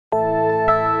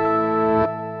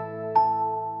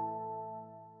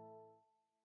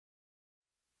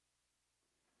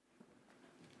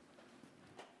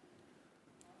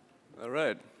All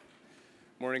right.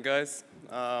 Morning, guys.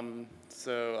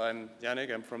 So I'm Ianik.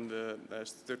 I'm from the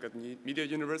Stuttgart Media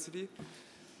University.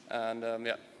 And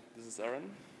yeah, this is Aaron.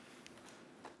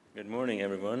 Good morning,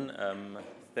 everyone.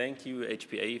 Thank you,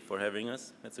 HPA, for having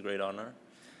us. It's a great honor.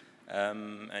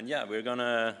 And yeah, we're going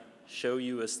to show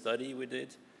you a study we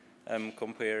did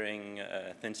comparing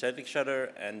synthetic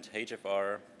Judder and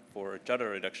HFR for Judder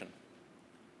reduction.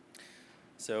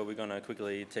 So we're going to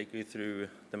quickly take you through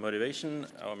the motivation,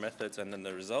 our methods, and then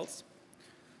the results.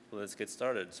 So let's get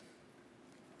started.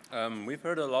 We've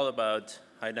heard a lot about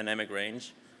high dynamic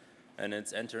range, and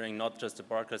it's entering not just the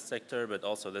broadcast sector, but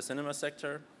also the cinema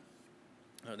sector.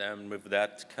 And then with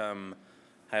that come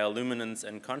higher luminance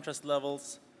and contrast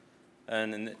levels,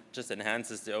 and it just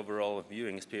enhances the overall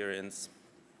viewing experience.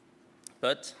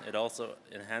 But it also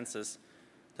enhances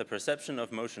the perception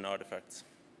of motion artifacts.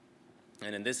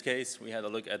 And in this case, we had a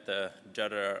look at the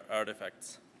Judder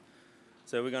artifacts.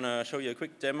 So we're going to show you a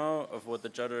quick demo of what the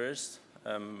Judder is.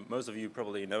 Most of you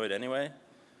probably know it anyway.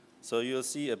 So you'll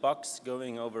see a box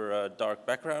going over a dark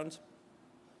background.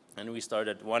 And we start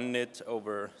at 1 nit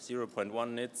over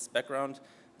 0.1 nits background.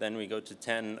 Then we go to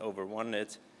 10 over 1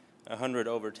 nit, 100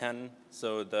 over 10.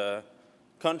 So the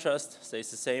contrast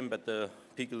stays the same, but the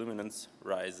peak luminance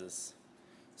rises.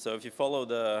 So if you follow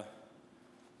the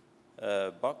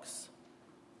box,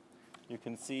 you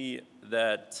can see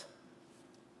that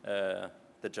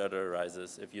the Judder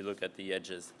rises if you look at the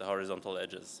edges, the horizontal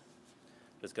edges.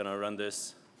 Just going to run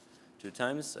this 2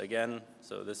 times again.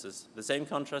 So this is the same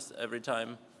contrast every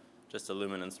time, just the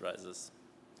luminance rises.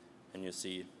 And you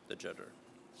see the Judder.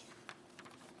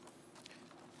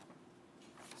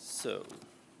 So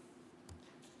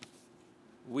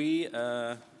we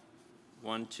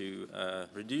want to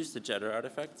reduce the Judder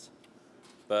artifacts,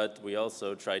 but we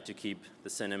also try to keep the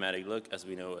cinematic look, as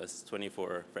we know, as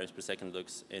 24 frames per second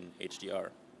looks in HDR.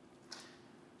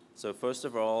 So first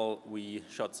of all, we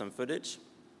shot some footage.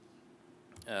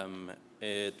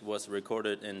 It was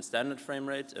recorded in standard frame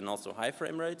rate and also high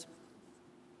frame rate.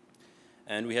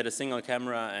 And we had a single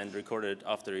camera and recorded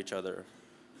after each other.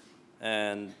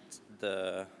 And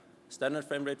the standard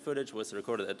frame rate footage was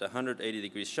recorded at 180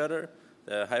 degrees shutter,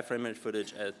 the high frame rate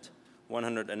footage at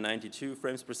 192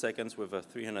 frames per second with a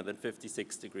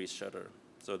 356 degrees shutter,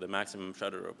 so the maximum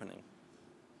shutter opening.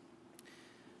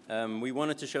 We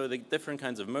wanted to show the different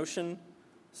kinds of motion,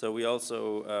 so we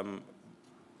also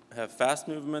have fast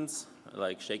movements,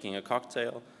 like shaking a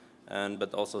cocktail,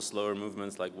 but also slower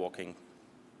movements like walking.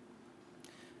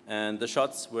 And the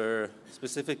shots were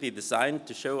specifically designed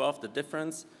to show off the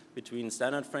difference between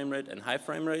standard frame rate and high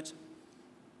frame rate.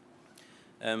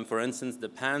 For instance, the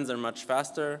pans are much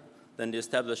faster than the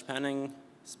established panning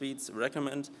speeds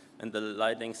recommend, and the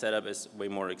lighting setup is way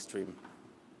more extreme.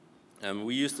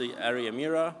 We used the ARRI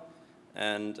mirror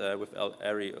and with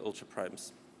ARRI ultra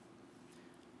primes.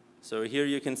 So here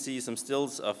you can see some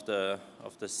stills of the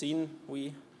scene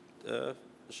we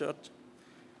shot.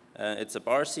 It's a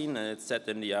bar scene, and it's set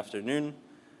in the afternoon.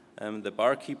 The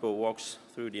barkeeper walks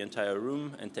through the entire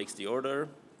room and takes the order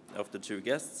of the 2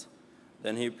 guests.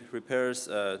 Then he prepares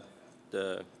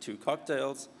the 2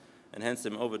 cocktails and hands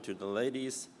them over to the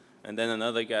ladies, and then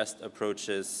another guest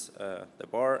approaches the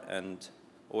bar and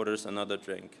orders another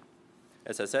drink.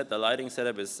 As I said, the lighting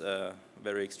setup is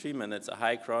very extreme, and it's a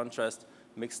high contrast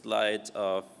mixed light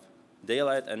of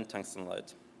daylight and tungsten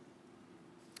light.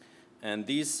 And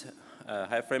these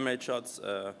high frame rate shots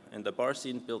in the bar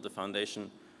scene build the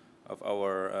foundation of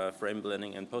our frame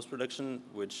blending and post-production,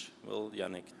 which will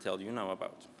Ianik tell you now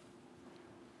about.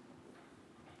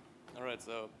 All right,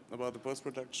 so about the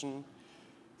post-production.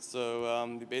 So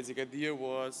the basic idea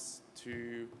was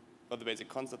the basic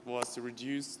concept was to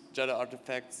reduce Judder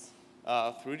artifacts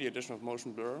through the addition of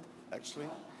motion blur, actually.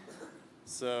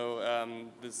 So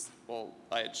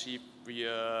I achieved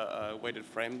via weighted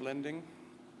frame blending.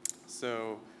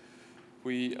 So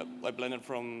I blended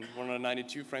from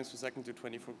 192 frames per second to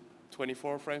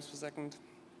 24 frames per second.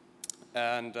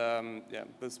 And yeah,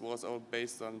 this was all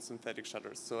based on synthetic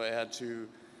shutters. So I had to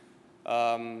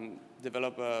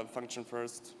develop a function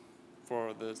first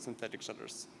for the synthetic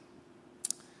shutters.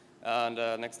 And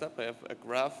next up, I have a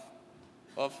graph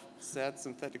of said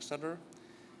synthetic shutter.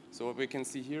 So what we can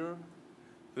see here,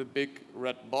 the big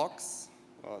red box,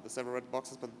 or the several red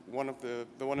boxes, but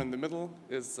the one in the middle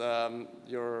is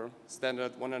your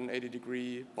standard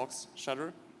 180-degree box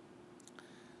shutter.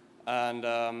 And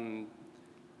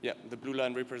yeah, the blue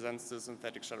line represents the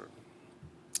synthetic shutter.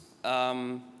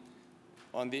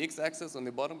 On the x-axis, on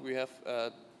the bottom, we have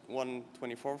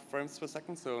 124 frames per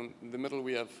second. So in the middle,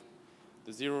 we have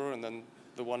the 0, and then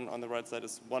the one on the right side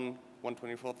is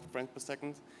 1/124th frames per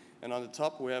second. And on the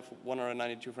top, we have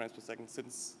 192 frames per second,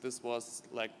 since this was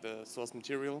like the source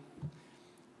material.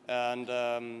 And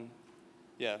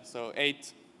yeah, so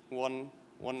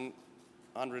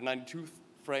 192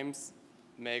 frames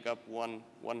make up one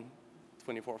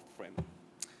 1/24th frame.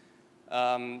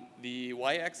 The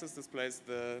y-axis displays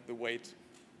the weight.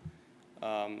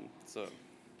 So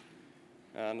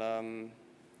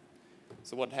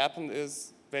what happened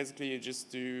is basically you just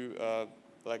do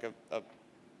like a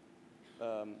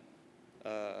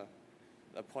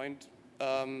point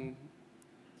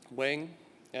weighing,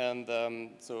 and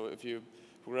so if you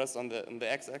progress on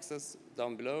the x-axis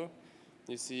down below,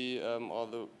 you see all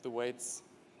the weights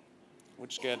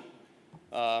which get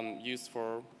used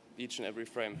for each and every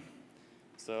frame.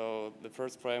 So the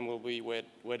first frame will be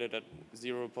weighted at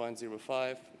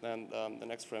 0.05, and the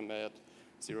next frame at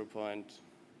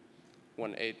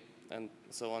 0.18, and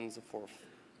so on and so forth.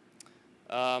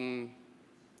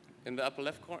 In the upper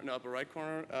left corner, in the upper right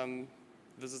corner,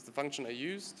 this is the function I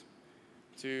used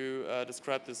to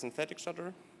describe the synthetic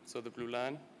shutter, so the blue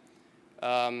line.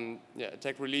 Yeah,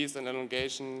 attack release and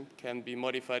elongation can be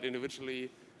modified individually,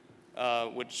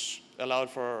 which allowed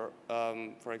for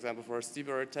example, for a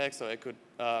steeper attack, so I could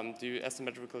do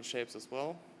asymmetrical shapes as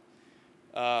well,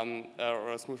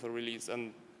 or a smoother release.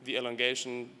 And the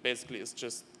elongation basically is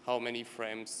just how many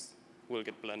frames will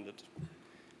get blended,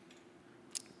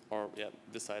 or yeah,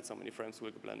 decides how many frames will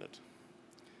get blended.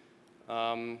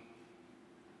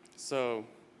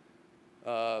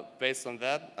 Based on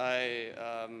that, I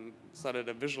started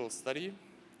a visual study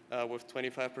with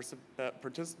 25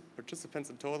 participants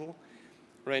in total,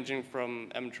 ranging from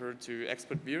amateur to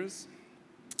expert viewers.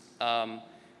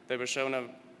 They were shown a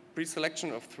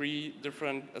pre-selection of 3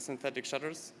 different synthetic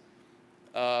shutters,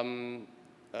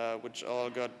 which all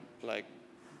got like,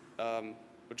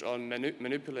 which all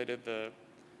manipulated the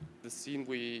scene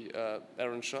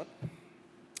Aaron shot,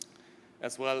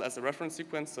 as well as a reference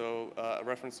sequence. So a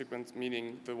reference sequence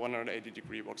meaning the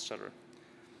 180-degree box shutter.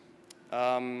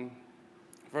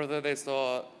 Further, they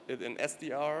saw it in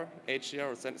SDR,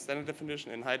 HDR, or standard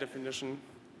definition, in high definition,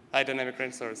 high dynamic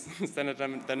range, sorry, standard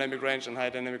dynamic range and high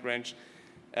dynamic range,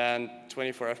 and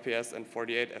 24 FPS and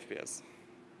 48 FPS.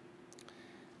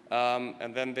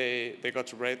 And then they got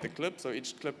to rate the clip. So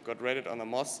each clip got rated on a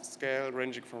Moss scale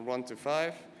ranging from 1 to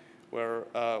 5, where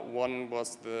 1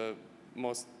 was the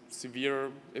most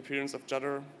severe appearance of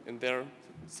judder in their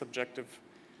subjective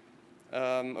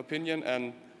opinion,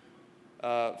 and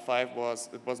 5 was,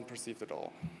 it wasn't perceived at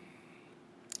all.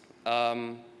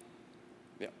 Yeah.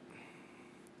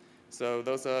 So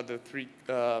those are the 3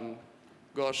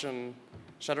 Gaussian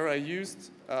shutter I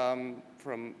used,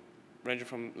 ranging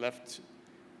from left.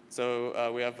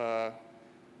 So we have a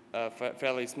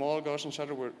fairly small Gaussian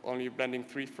shutter. We're only blending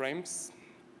 3 frames,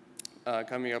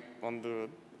 coming up on the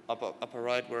upper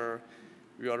right, where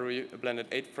we already blended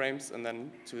 8 frames, and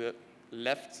then to the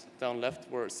left, down left,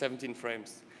 were 17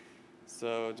 frames.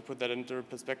 So to put that into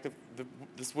perspective,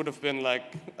 this would have been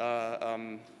like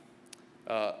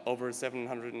over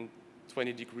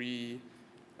 720-degree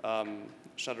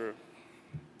shutter,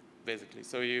 basically.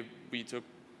 So we took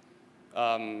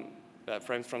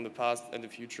frames from the past and the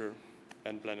future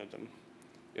and blended them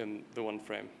in the 1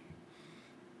 frame.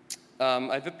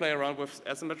 I did play around with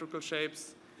asymmetrical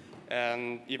shapes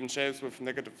and even shapes with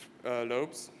negative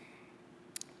lobes,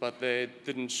 but they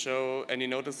didn't show any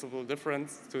noticeable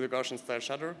difference to the Gaussian style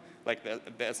shutter, like the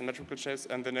asymmetrical shapes,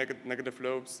 and the negative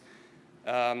lobes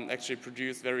actually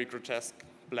produce very grotesque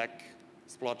black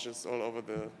splotches all over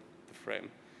the frame.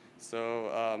 So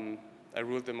I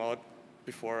ruled them out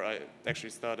before I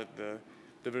actually started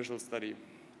the visual study.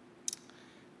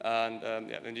 And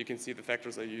yeah, and you can see the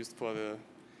factors I used for the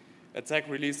attack,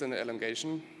 release, and the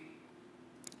elongation.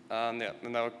 Yeah,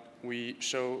 and now we can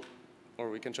show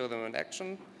them in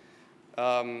action.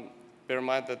 Bear in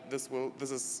mind that this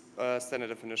is standard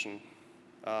definition.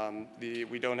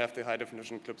 We don't have the high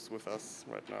definition clips with us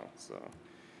right now. So,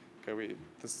 okay,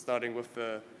 this is starting with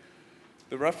the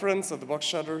reference of the box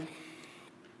shutter.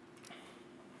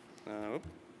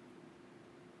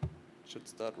 Should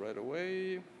start right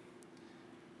away.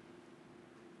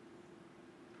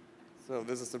 So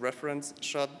this is the reference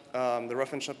shot. The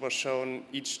reference shot was shown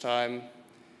each time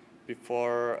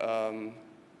before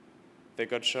they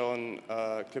got shown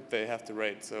a clip they have to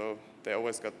rate. So they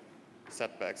always got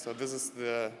setbacks. So this is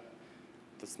the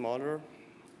smaller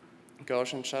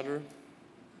Gaussian shutter.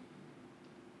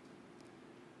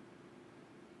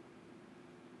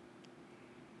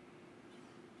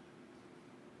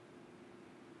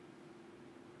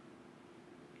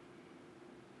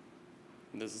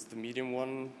 And this is the medium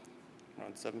one,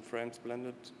 around 7 frames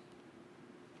blended.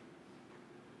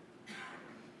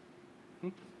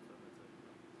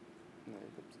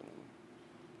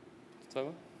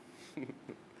 Zweimal?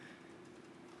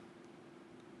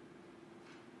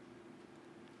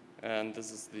 And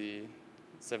this is the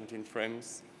 17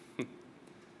 frames.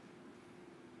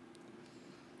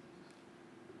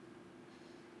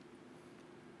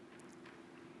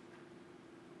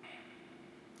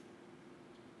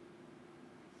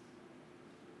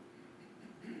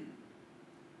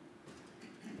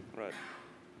 Right,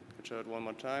 I'll show it one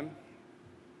more time.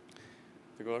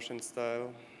 The Gaussian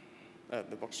style,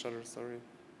 the box shutter, sorry.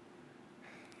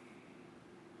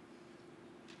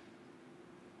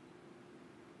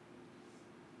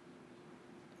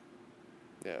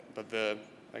 Yeah, but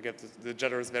I get the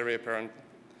judder is very apparent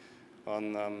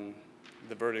on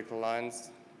the vertical lines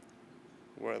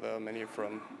where there are many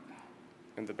from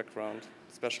in the background,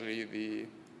 especially the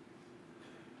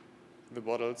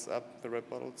bottles up, the red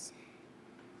bottles.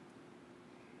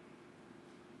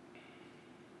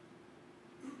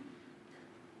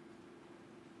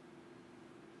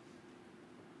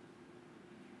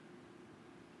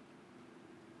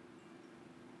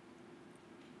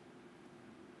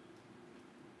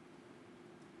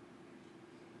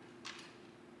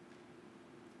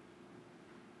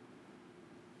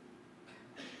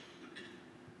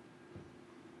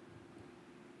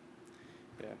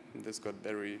 Yeah, and this got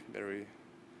very, very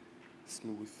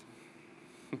smooth.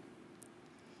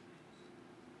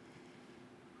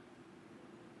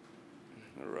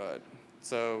 All right,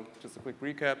 so just a quick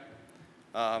recap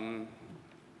of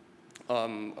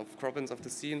crop-ins of the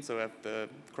scene. So we have the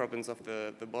crop-ins of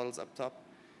the bottles up top.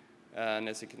 And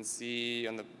as you can see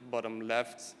on the bottom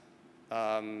left,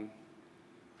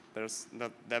 there's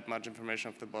not that much information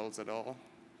of the bottles at all,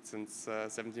 since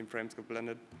 17 frames got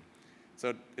blended.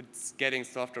 So it's getting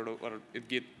softer, or it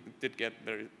did get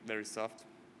very, very soft,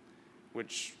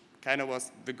 which kind of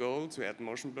was the goal, to add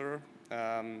motion blur.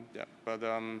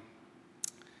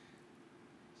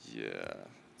 Yeah,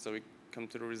 so we come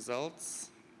to the results.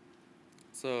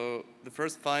 So the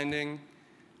first finding,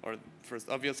 or the first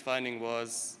obvious finding,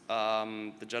 was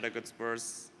the Judder gets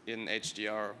worse in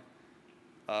HDR,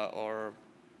 or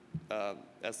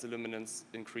as the luminance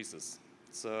increases.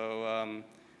 So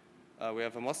we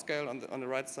have a MOS scale on the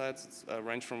right side. It's a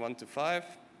range from 1 to 5.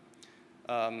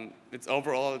 It's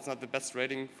overall, it's not the best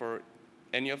rating for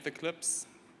any of the clips.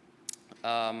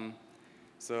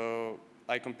 So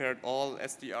I compared all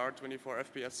SDR 24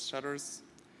 FPS shutters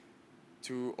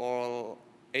to all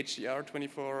HDR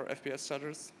 24 FPS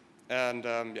shutters. And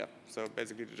yeah, so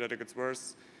basically the Judder gets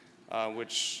worse,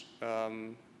 which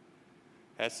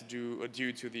has to do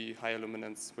due to the higher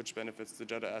luminance, which benefits the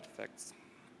Judder artifacts.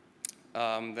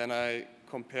 Then I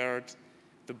compared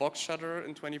the box shutter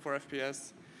in 24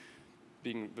 FPS,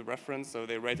 being the reference, so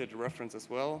they rated the reference as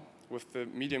well, with the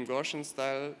medium Gaussian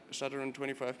style shutter in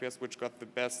 24 FPS, which got the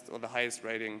best or the highest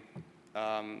rating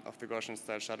of the Gaussian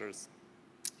style shutters.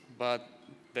 But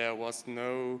there was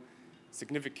no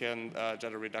significant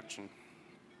Judder reduction.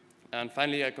 And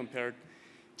finally, I compared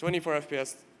 24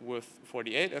 FPS with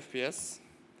 48 FPS.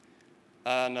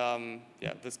 And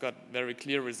yeah, this got very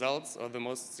clear results, or the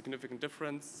most significant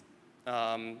difference.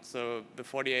 So the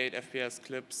 48 FPS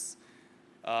clips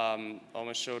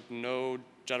almost showed no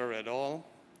Judder at all.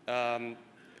 And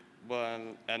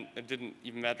it didn't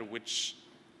even matter which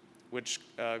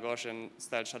Gaussian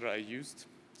style shutter I used.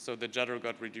 So the Judder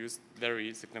got reduced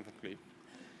very significantly.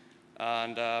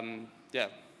 And yeah,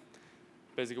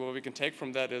 basically what we can take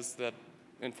from that is that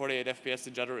in 48 FPS,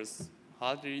 the Judder is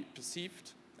hardly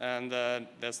perceived. And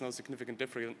there's no significant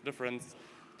difference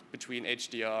between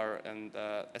HDR and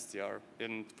SDR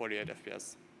in 48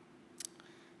 FPS.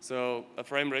 So a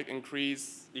frame rate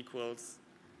increase equals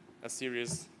a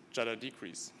serious Judder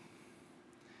decrease.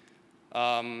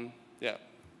 Yeah,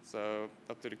 so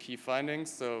up to the key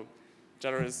findings. So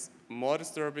Judder is more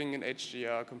disturbing in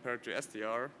HDR compared to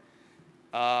SDR.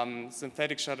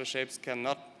 Synthetic shutter shapes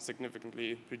cannot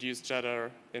significantly reduce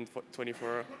Judder in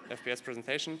 24 FPS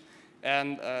presentation.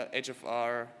 And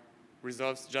HFR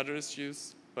resolves Judder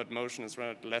issues, but motion is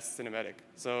rendered less cinematic.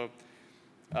 So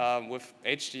with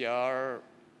HDR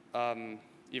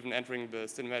even entering the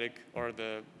cinematic, or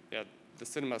the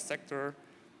cinema sector,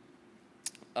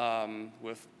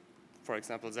 with, for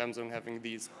example, Samsung having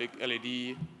these big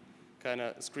LED kind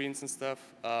of screens and stuff,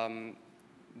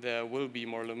 there will be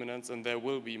more luminance and there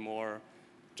will be more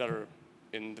Judder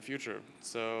in the future.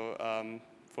 So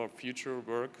for future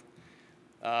work,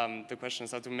 the question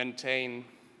is how to maintain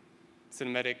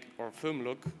cinematic or film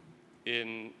look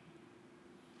in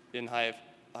higher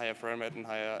frame rate and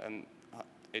higher and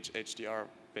HDR,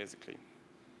 basically.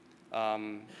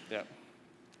 Yeah.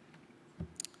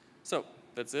 So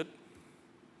that's it.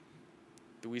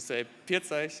 do we say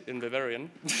Pfiat in Bavarian?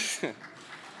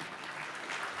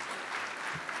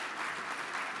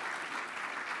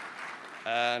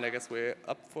 And I guess we're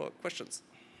up for questions,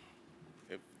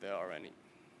 if there are any.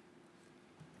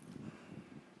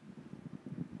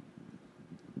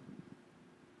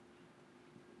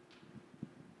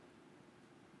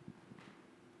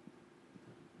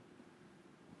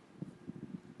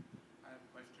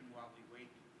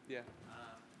 Yeah.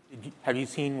 Have you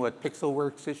seen what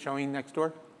Pixelworks is showing next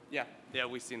door? Yeah,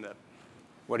 we've seen that.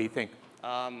 What do you think?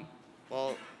 The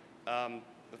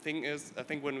thing is, I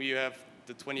think when we have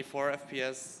the 24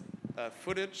 FPS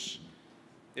footage,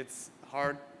 it's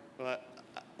hard. Well,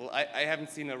 I haven't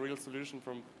seen a real solution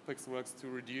from Pixelworks to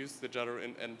reduce the judder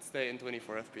and stay in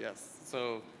 24 FPS.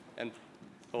 So, and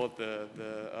hold the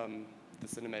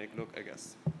cinematic look, I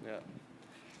guess. Yeah.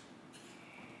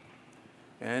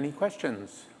 Any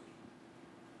questions?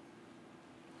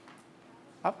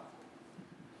 Up.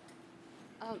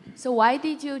 So why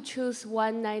did you choose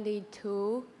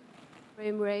 192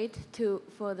 frame rate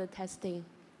for the testing?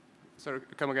 Sorry,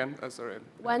 come again? Sorry.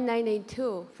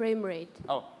 192 frame rate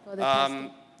for the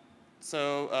testing.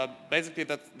 So basically,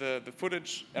 the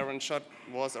footage Aaron shot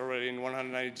was already in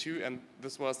 192, and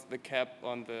this was the cap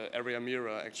on the area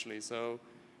mirror, actually. So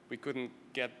we couldn't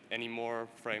get any more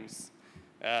frames.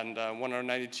 And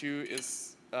 192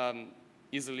 is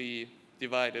easily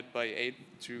divided by 8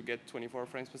 to get 24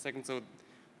 frames per second. So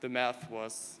the math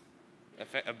was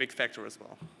a big factor as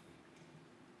well.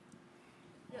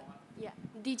 Yeah.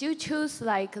 Did you choose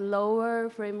like lower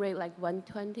frame rate, like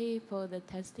 120 for the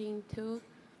testing too?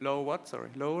 Lower what?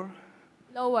 Sorry, lower?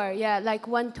 Lower, yeah, like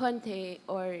 120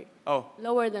 or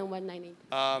lower than 190.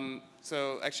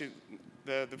 So actually,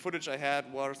 the footage I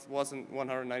had wasn't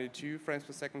 192 frames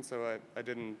per second, so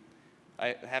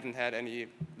I haven't had any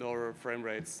lower frame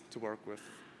rates to work with.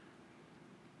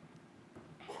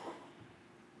 Question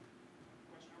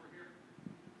over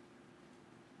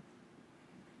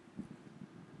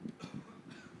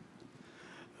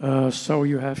here. So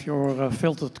you have your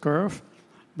filtered curve,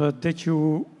 but did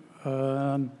you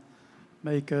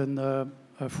make a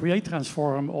Fourier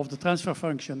transform of the transfer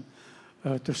function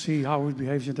to see how it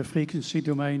behaves in the frequency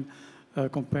domain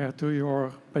compared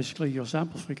to basically your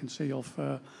sample frequency of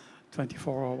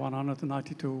 24 or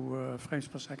 192 frames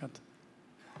per second?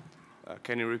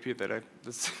 Can you repeat that?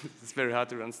 This is very hard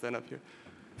to understand up here.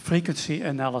 Frequency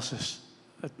analysis.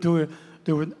 Do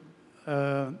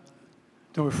a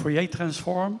Fourier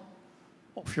transform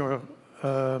of your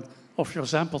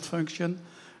sampled function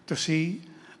to see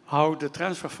how the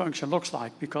transfer function looks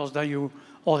like, because then you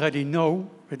already know,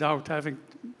 without having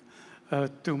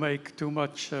to make too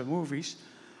much movies,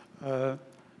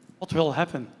 what will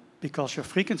happen, because your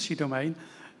frequency domain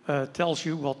tells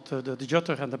you what the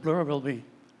judder and the blur will be.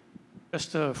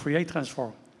 Just a Fourier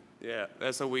transform. Yeah,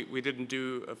 so we didn't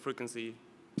do a frequency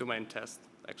domain test,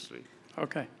 actually.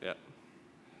 Okay. Yeah.